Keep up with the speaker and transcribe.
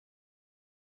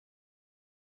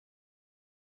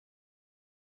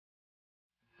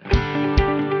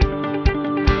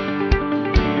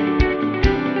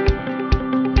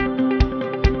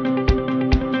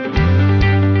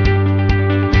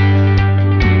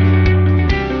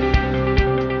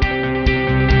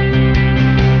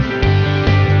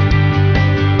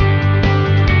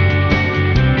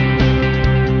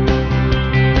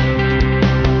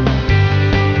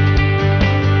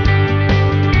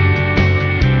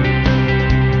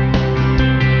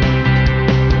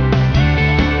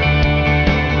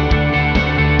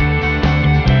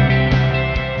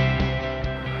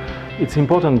It's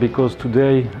important because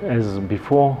today, as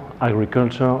before,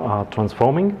 agriculture are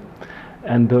transforming,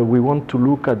 and we want to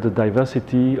look at the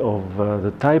diversity of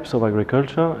the types of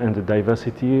agriculture and the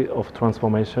diversity of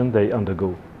transformation they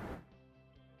undergo.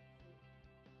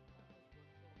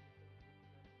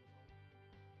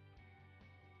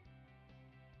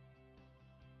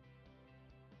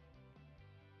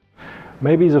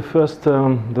 Maybe the first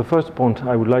point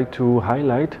I would like to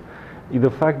highlight is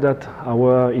the fact that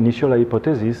our initial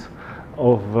hypothesis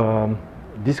of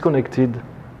disconnected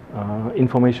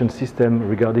information system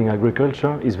regarding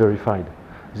agriculture is verified.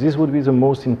 This would be the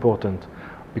most important,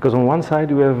 because on one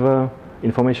side we have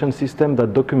information system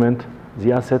that document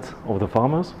the assets of the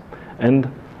farmers, and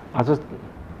other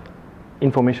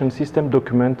information system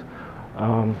document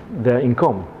their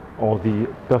income or the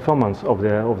performance of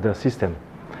their system.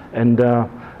 And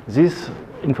this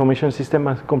information system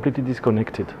is completely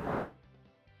disconnected.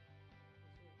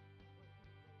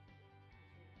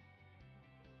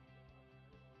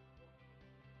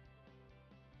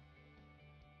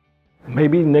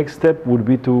 Maybe next step would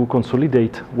be to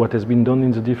consolidate what has been done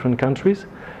in the different countries,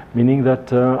 meaning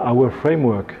that our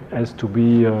framework has to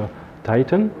be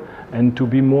tightened and to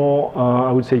be more,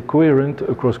 I would say, coherent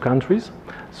across countries,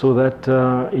 so that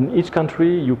in each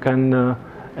country you can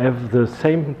have the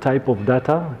same type of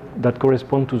data that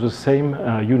correspond to the same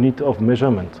unit of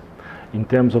measurement. In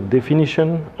terms of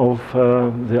definition of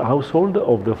the household,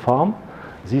 of the farm,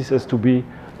 this has to be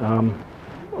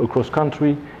across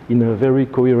country in a very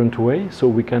coherent way, so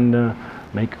we can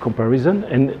make comparison.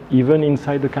 And even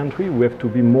inside the country, we have to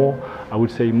be more, I would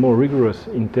say, more rigorous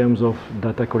in terms of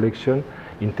data collection,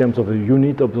 in terms of the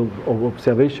unit of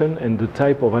observation and the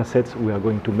type of assets we are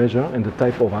going to measure and the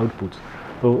type of outputs.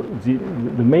 So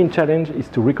the main challenge is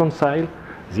to reconcile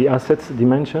the assets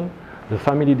dimension, the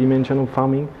family dimension of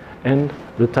farming, and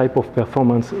the type of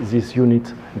performance these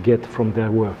units get from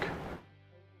their work.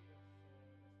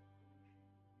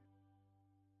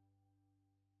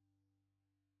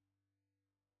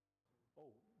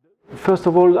 First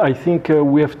of all, I think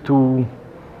we have to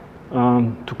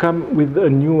come with a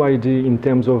new idea in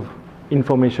terms of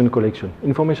information collection.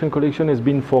 Information collection has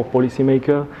been for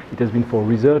policymakers, it has been for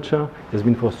researchers, it has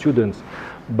been for students.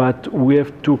 But we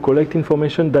have to collect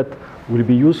information that will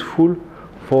be useful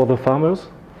for the farmers,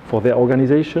 for their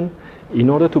organization, in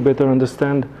order to better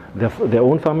understand their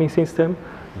own farming system,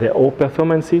 their own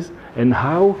performances, and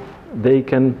how they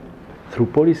can, through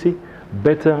policy,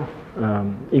 better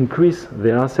increase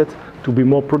their assets to be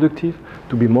more productive,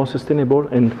 to be more sustainable,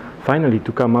 and finally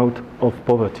to come out of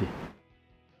poverty.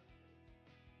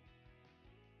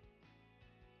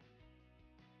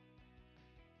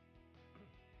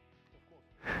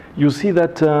 You see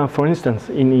that, for instance,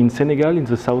 in Senegal, in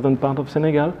the southern part of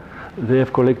Senegal, they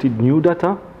have collected new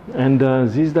data, and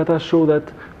these data show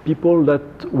that people that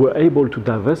were able to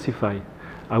diversify,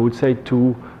 I would say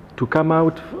to come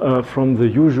out from the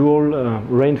usual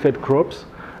rain-fed crops,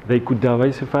 they could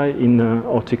diversify in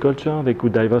horticulture, they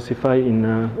could diversify in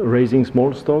raising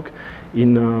small stock,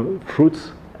 in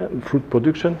fruit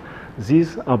production.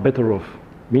 These are better off,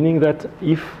 meaning that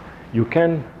if you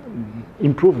can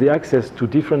improve the access to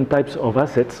different types of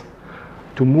assets,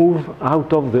 to move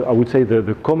out of the, I would say,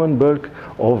 the common bulk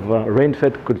of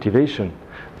rain-fed cultivation,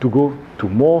 to go to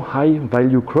more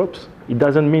high-value crops. It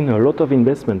doesn't mean a lot of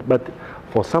investment, but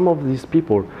for some of these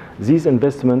people, these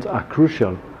investments are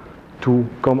crucial to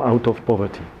come out of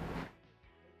poverty.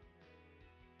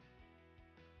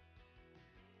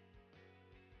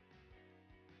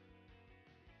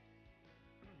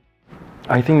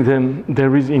 I think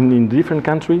there is in different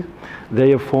countries,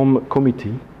 they have formed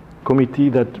committee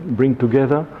that bring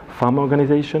together farm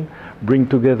organization, bring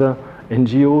together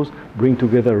NGOs, bring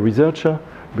together researchers,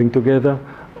 bring together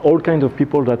all kinds of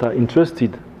people that are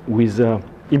interested with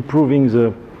improving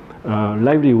the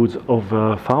livelihoods of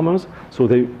farmers, so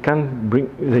they can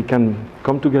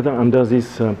come together under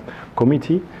this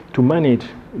committee to manage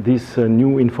this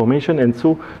new information, and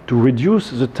so to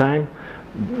reduce the time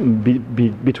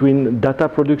between data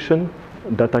production,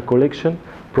 data collection,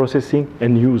 processing,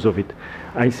 and use of it.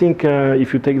 I think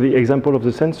if you take the example of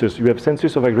the census, you have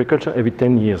census of agriculture every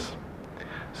 10 years.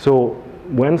 So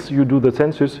once you do the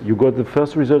census, you got the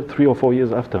first result 3 or 4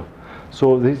 years after.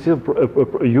 So this is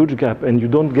a huge gap, and you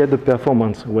don't get the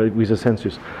performance with the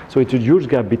census. So it's a huge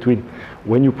gap between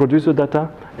when you produce the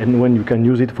data and when you can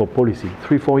use it for policy.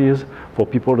 3-4 years for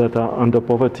people that are under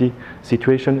poverty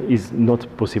situation is not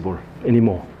possible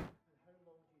anymore.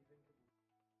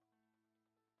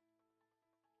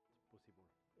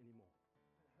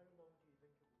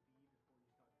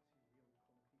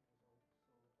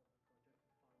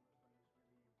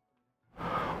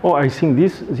 oh, I think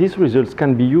these results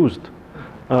can be used.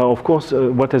 Of course,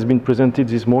 what has been presented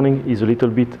this morning is a little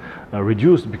bit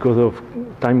reduced because of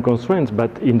time constraints,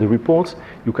 but in the reports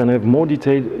you can have more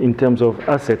detail in terms of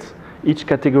assets. Each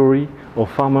category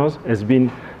of farmers has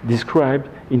been described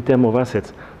in terms of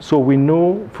assets. So we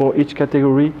know for each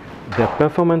category their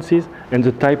performances and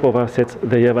the type of assets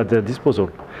they have at their disposal.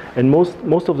 And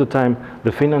most of the time,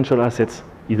 the financial assets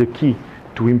is the key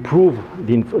to improve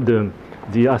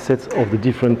the assets of the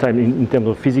different types in terms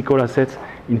of physical assets,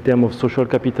 in terms of social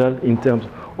capital, in terms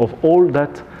of all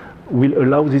that will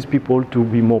allow these people to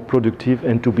be more productive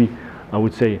and to be, I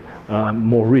would say,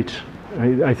 more rich.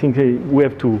 I think we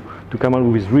have to come out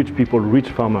with rich people, rich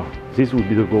farmers. This would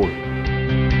be the goal.